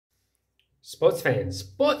Sports fans,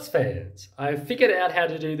 I figured out how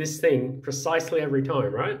to do this thing precisely every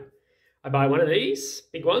time, right? I buy one of these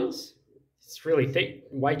big ones. It's really thick,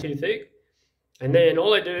 way too thick. And then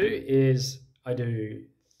all I do is I do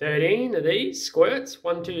 13 of these squirts,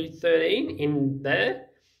 1, 2, 13 in there,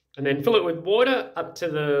 and then fill it with water up to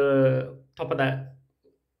the top of that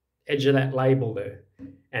edge of that label there.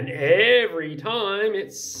 And every time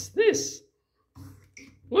it's this.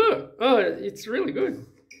 Look, oh, it's really good.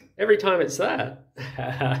 Every time it's that.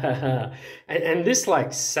 and this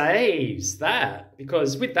like saves that,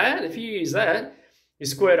 because with that, if you use that, you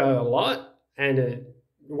squirt a lot and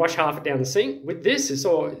wash half it down the sink. With this, it's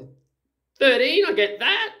all 13, I get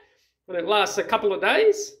that, and it lasts a couple of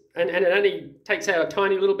days, and it only takes out a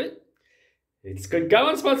tiny little bit. It's good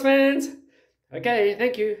going, sports fans. Okay,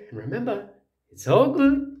 thank you. And remember, it's all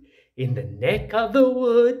good in the neck of the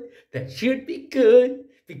wood. That should be good,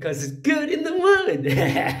 because it's good in the wood.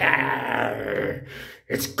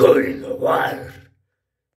 It's good in the water.